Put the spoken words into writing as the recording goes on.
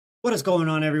What is going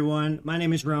on, everyone? My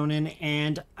name is Ronin,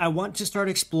 and I want to start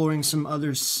exploring some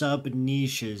other sub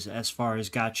niches as far as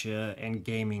gacha and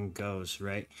gaming goes,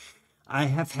 right? I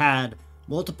have had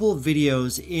multiple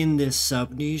videos in this sub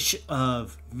niche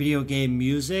of video game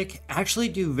music actually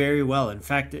do very well. In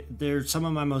fact, they're some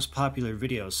of my most popular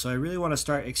videos, so I really want to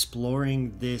start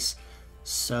exploring this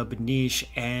sub niche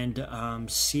and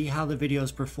see how the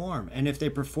videos perform. And if they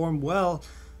perform well,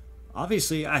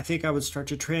 obviously, I think I would start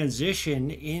to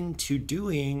transition into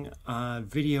doing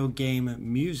video game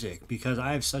music because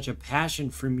I have such a passion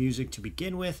for music to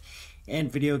begin with and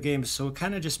video games. So it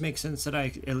kind of just makes sense that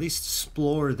I at least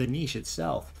explore the niche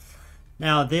itself.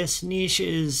 Now, this niche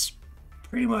is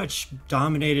pretty much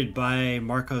dominated by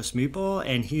Marcos Meeple,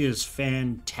 and he is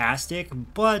fantastic,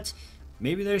 but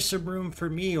maybe there's some room for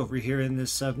me over here in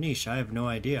this sub niche. I have no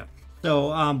idea.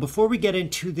 So before we get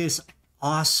into this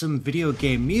awesome video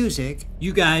game music,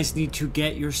 you guys need to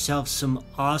get yourself some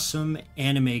awesome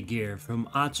anime gear from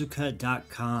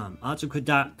Otsuka.com.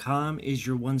 Otsuka.com is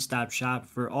your one-stop shop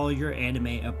for all your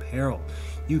anime apparel.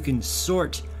 You can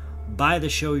sort by the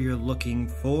show you're looking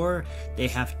for. They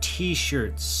have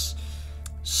t-shirts,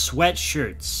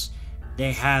 sweatshirts,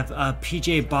 they have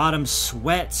PJ bottom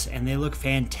sweats, and they look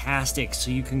fantastic. So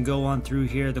you can go on through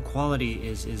here. The quality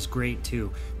is great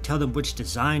too. Tell them which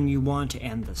design you want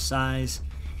and the size.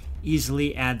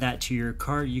 Easily add that to your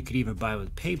cart. You could even buy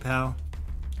with PayPal.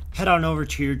 Head on over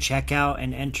to your checkout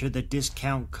and enter the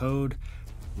discount code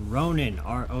ROWNIN,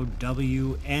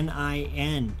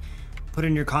 ROWNIN. Put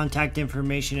in your contact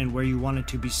information and where you want it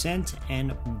to be sent,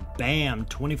 and bam,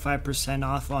 25%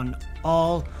 off on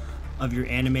all of your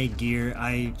anime gear.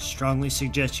 I strongly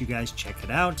suggest you guys check it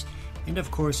out, and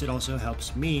of course it also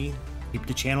helps me keep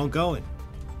the channel going.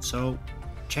 So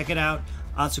check it out,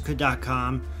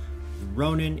 Otsuka.com.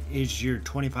 Ronin is your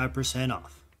 25%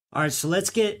 off. Alright, so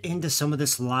let's get into some of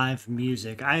this live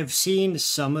music. I've seen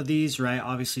some of these, right?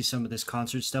 Obviously some of this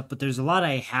concert stuff, but there's a lot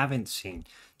I haven't seen.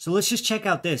 So let's just check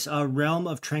out this, Realm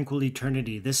of Tranquil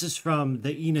Eternity. This is from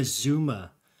the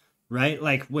Inazuma, right?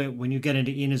 Like when you get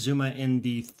into Inazuma in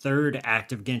the third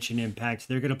act of Genshin Impact,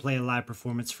 they're gonna play a live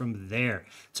performance from there.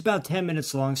 It's about 10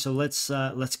 minutes long, so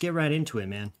let's get right into it,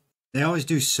 man. They always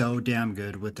do so damn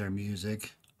good with their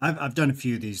music. I've done a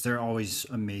few of these. They're always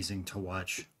amazing to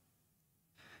watch,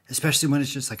 especially when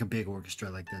it's just like a big orchestra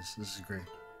like this. This is great.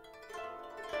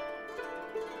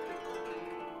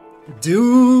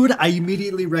 Dude, I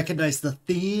immediately recognized the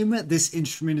theme. This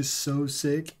instrument is so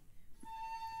sick.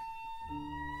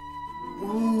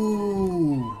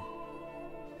 Ooh.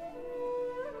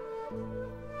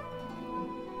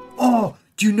 Oh,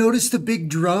 do you notice the big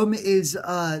drum is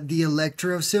the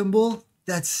electro symbol?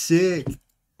 That's sick.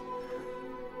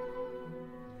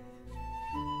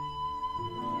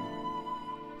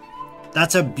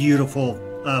 That's a beautiful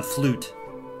flute.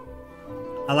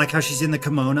 I like how she's in the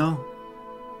kimono.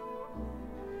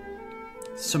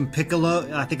 Some piccolo,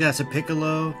 I think that's a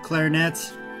piccolo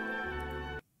clarinet.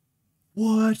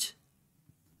 What?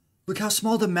 Look how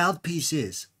small the mouthpiece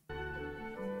is.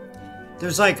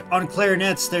 There's like, on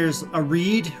clarinets, there's a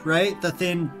reed, right? The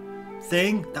thin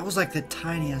thing. That was like the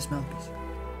tiniest mouthpiece.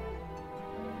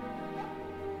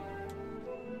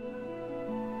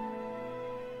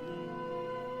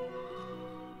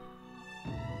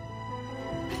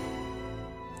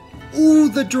 Ooh,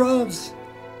 the drums.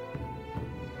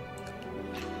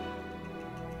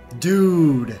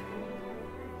 Dude.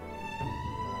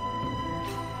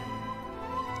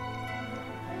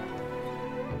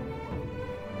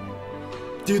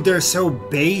 Dude, they're so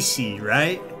bassy,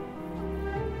 right?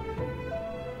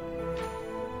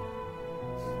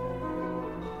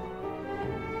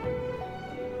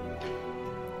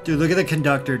 Dude, look at the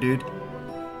conductor, dude.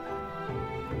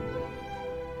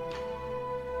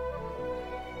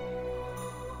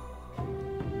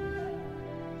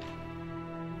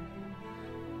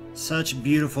 Such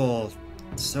beautiful,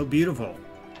 so beautiful.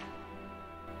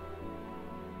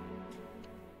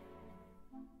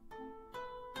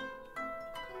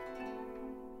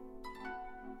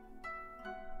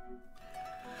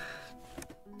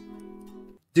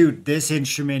 Dude, this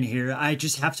instrument here, I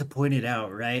just have to point it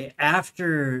out, right?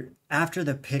 After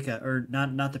the pickup, or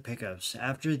not the pickups,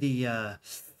 after the I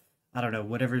don't know,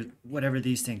 whatever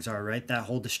these things are, right? That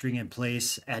hold the string in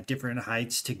place at different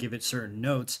heights to give it certain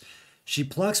notes. She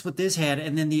plucks with this hand,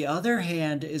 and then the other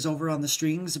hand is over on the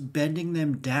strings, bending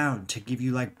them down to give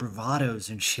you like bravados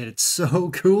and shit. It's so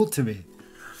cool to me.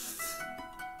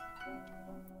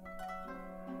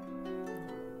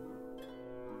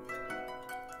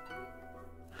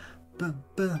 Ba,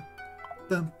 ba,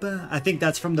 ba, ba. I think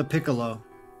that's from the piccolo.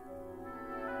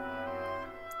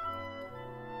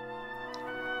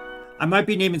 I might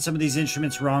be naming some of these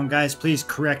instruments wrong, guys. Please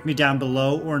correct me down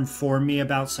below or inform me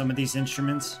about some of these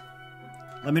instruments.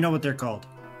 Let me know what they're called.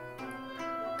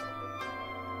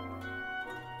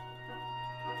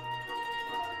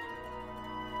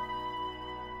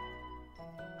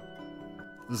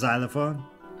 Xylophone.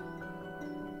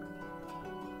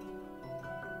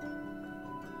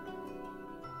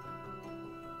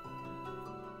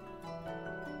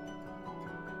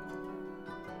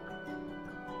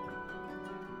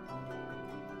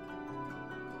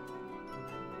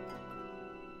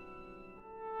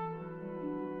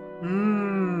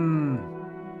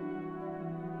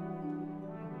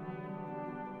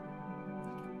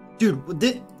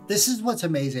 Dude, this is what's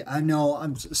amazing. I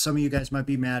know some of you guys might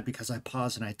be mad because I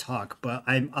pause and I talk, but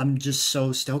I'm just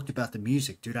so stoked about the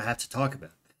music, dude. I have to talk about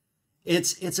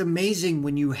it. It's amazing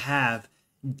when you have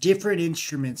different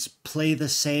instruments play the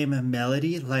same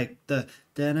melody, like the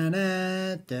da na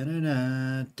na da na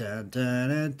na da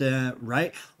da da,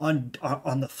 right? On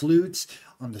the flutes,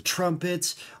 on the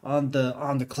trumpets, on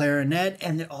the clarinet,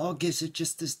 and it all gives it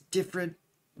just this different,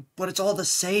 but it's all the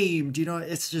same. Do you know?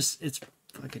 It's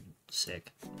fucking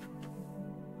sick.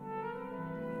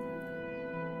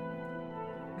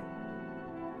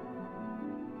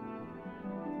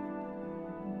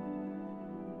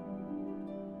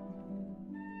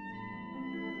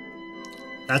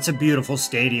 That's a beautiful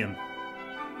stadium.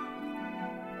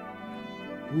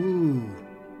 Ooh.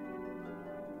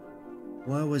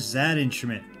 What was that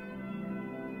instrument?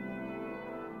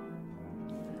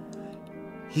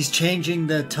 He's changing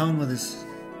the tone with his...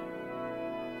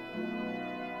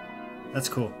 That's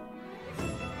cool.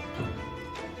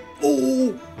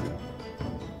 Oh!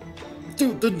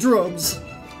 Dude, the drums!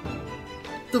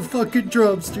 The fucking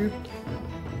drums, dude.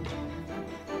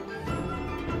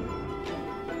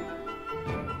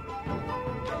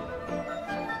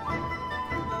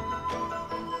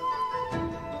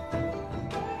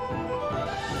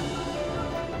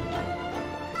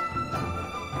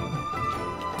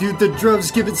 Dude, the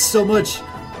drums give it so much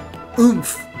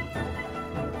oomph.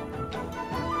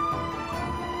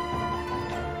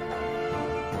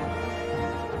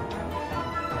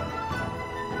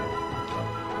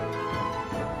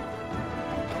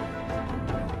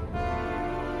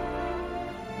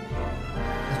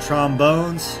 The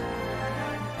trombones.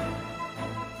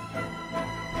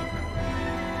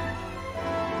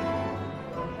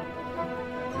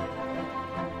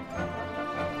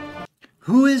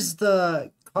 Who is the...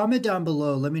 Comment down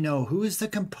below, let me know who is the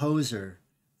composer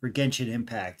for Genshin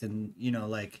Impact, and you know,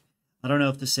 like, I don't know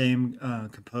if the same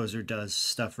composer does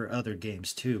stuff for other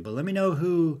games too, but let me know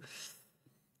who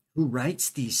writes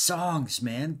these songs,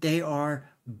 man. They are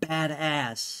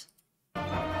badass.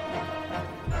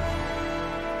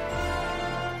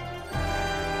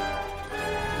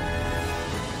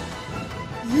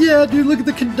 Yeah, dude, look at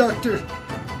the conductor.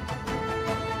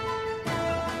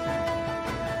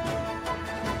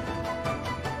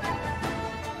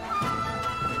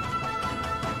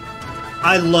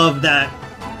 I love that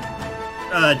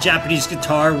Japanese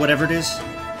guitar, whatever it is.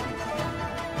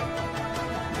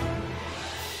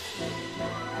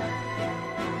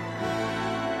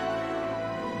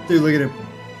 Dude, look at him.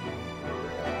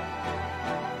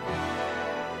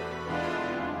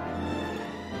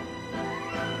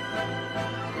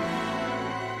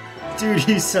 Dude,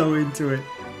 he's so into it.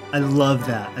 I love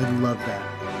that. I love that.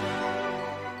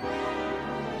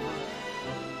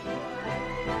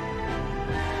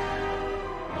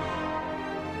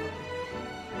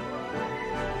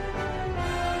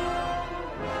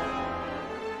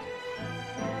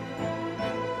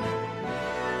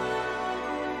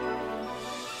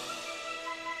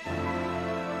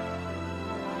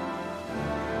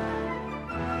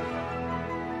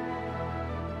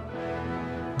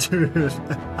 Dude,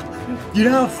 you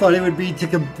know how fun it would be to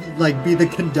be the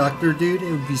conductor, dude? It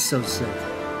would be so sick.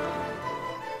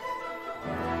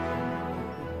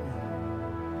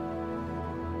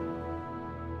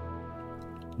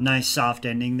 Nice soft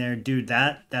ending there, dude.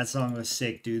 That song was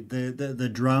sick, dude. The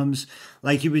drums,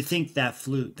 like you would think that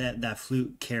flute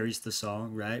carries the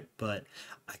song, right? But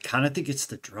I kind of think it's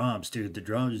the drums, dude. The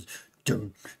drums,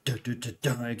 dun, dun, dun, dun,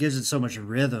 dun. It gives it so much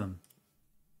rhythm.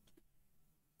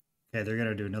 Okay, they're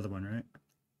gonna do another one, right?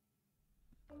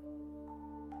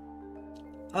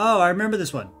 Oh, I remember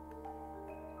this one.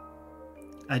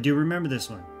 I do remember this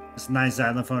one. This nice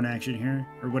xylophone action here,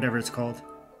 or whatever it's called.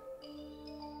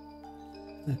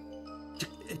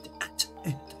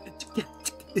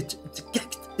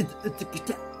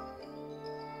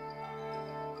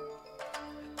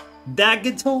 That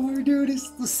guitar, dude, is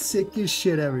the sickest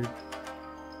shit ever.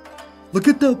 Look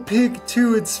at the pig,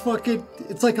 too. It's like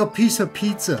a piece of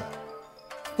pizza.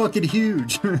 fucking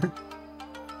huge.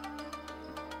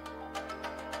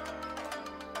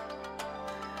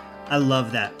 I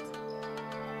love that.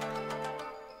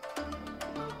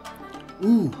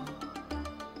 Ooh.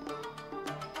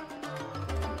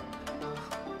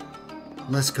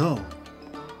 Let's go.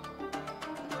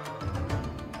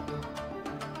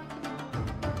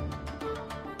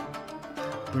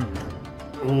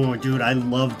 Oh, dude, I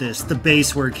love this. The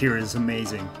bass work here is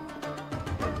amazing.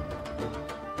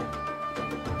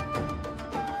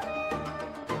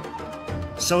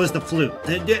 So is the flute.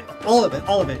 All of it,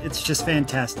 all of it. It's just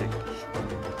fantastic.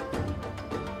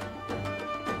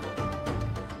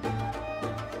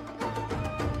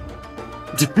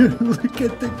 Dude, look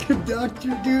at the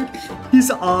conductor, dude.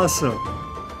 He's awesome.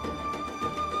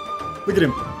 Look at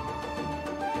him.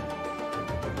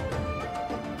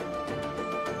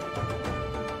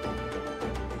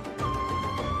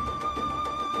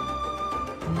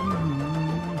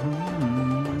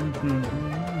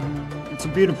 It's a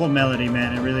beautiful melody,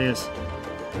 man. It really is.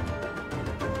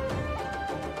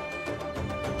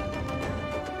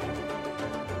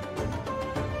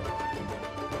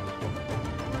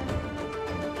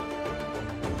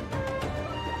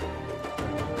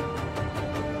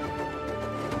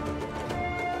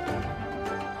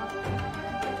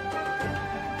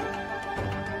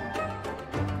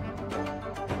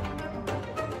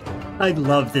 I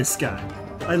love this guy.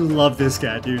 I love this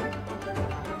guy, dude.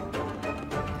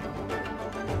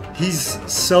 He's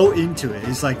so into it.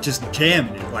 He's like just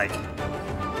jamming it, like.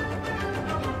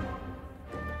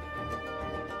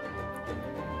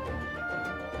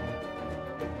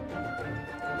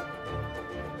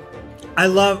 I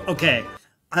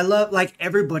love like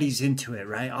everybody's into it,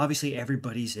 right? Obviously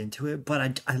everybody's into it,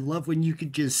 but I love when you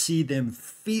can just see them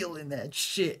feeling that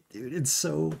shit, dude. It's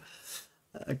so,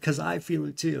 cause I feel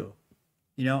it too.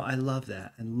 You know, I love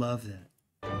that. I love that.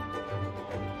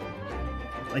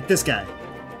 Like this guy.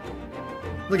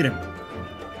 Look at him.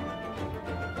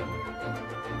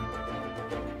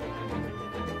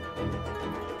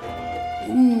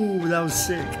 Ooh, that was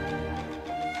sick.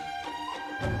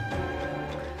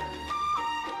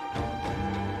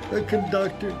 The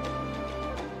conductor.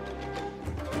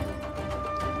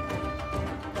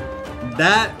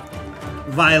 That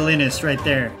violinist right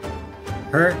there.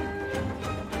 Her.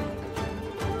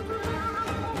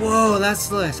 Whoa, that's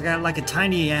got like a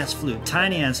tiny ass flute.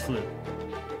 Tiny ass flute.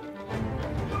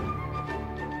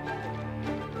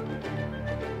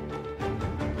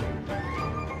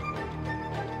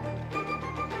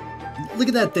 Look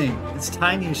at that thing. It's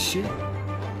tiny as shit.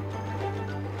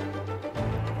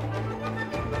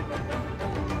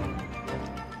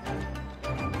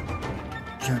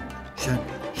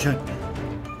 Shut.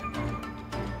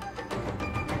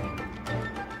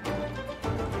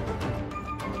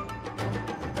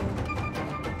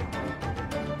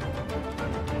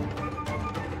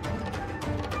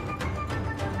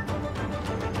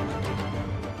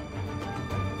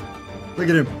 Look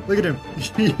at him. Look at him.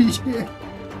 Yeah.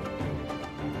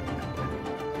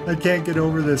 I can't get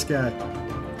over this guy.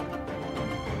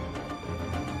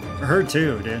 Her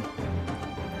too, dude.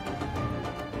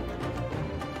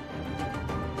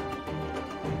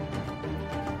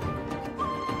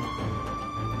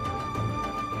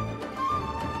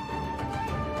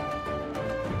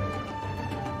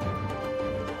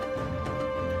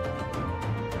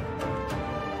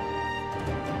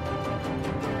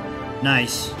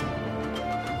 Nice.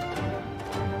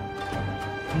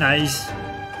 Nice.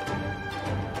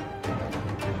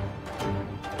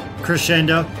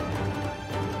 Crescendo.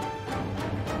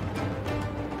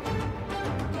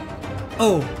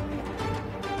 Oh.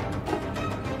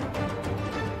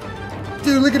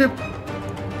 Dude, look at him.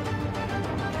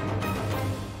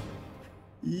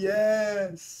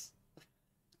 Yes.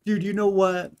 Dude, you know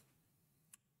what?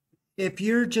 If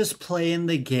you're just playing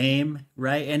the game,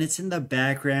 right, and it's in the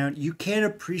background, you can't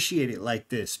appreciate it like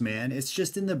this, man. It's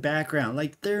just in the background.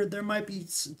 Like there might be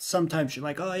sometimes you're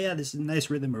like, oh yeah, this is a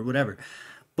nice rhythm or whatever,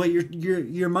 but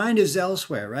your mind is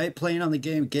elsewhere, right? Playing on the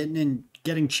game,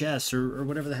 getting chess or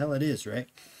whatever the hell it is, right?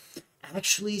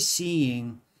 Actually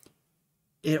seeing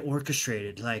it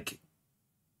orchestrated, like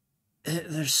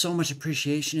there's so much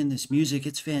appreciation in this music.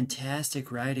 It's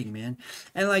fantastic writing, man.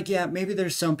 And like, yeah, maybe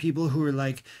there's some people who are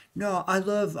like, no, I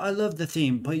love the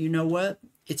theme, but you know what?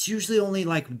 It's usually only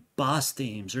like boss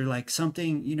themes or like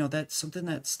something, you know, that's something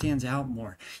that stands out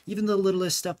more. Even the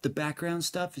littlest stuff, the background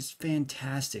stuff is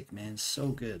fantastic, man. So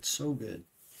good, so good.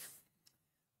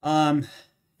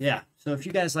 Yeah. So if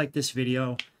you guys like this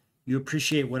video, you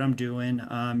appreciate what I'm doing,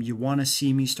 you want to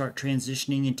see me start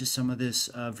transitioning into some of this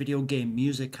video game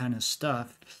music kind of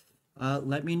stuff,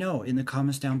 let me know in the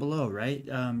comments down below, right?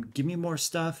 Give me more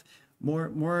stuff,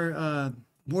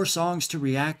 more songs to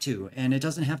react to, and it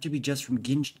doesn't have to be just from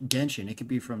Genshin. It could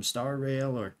be from Star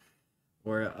Rail or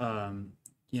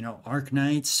you know, Arc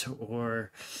Knights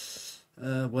or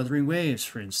Wuthering Waves,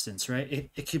 for instance, right?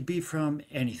 It could be from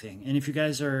anything. And if you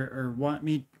guys are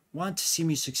want to see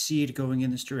me succeed going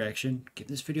in this direction, give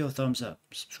this video a thumbs up,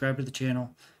 subscribe to the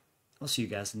channel. I'll see you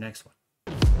guys in the next one.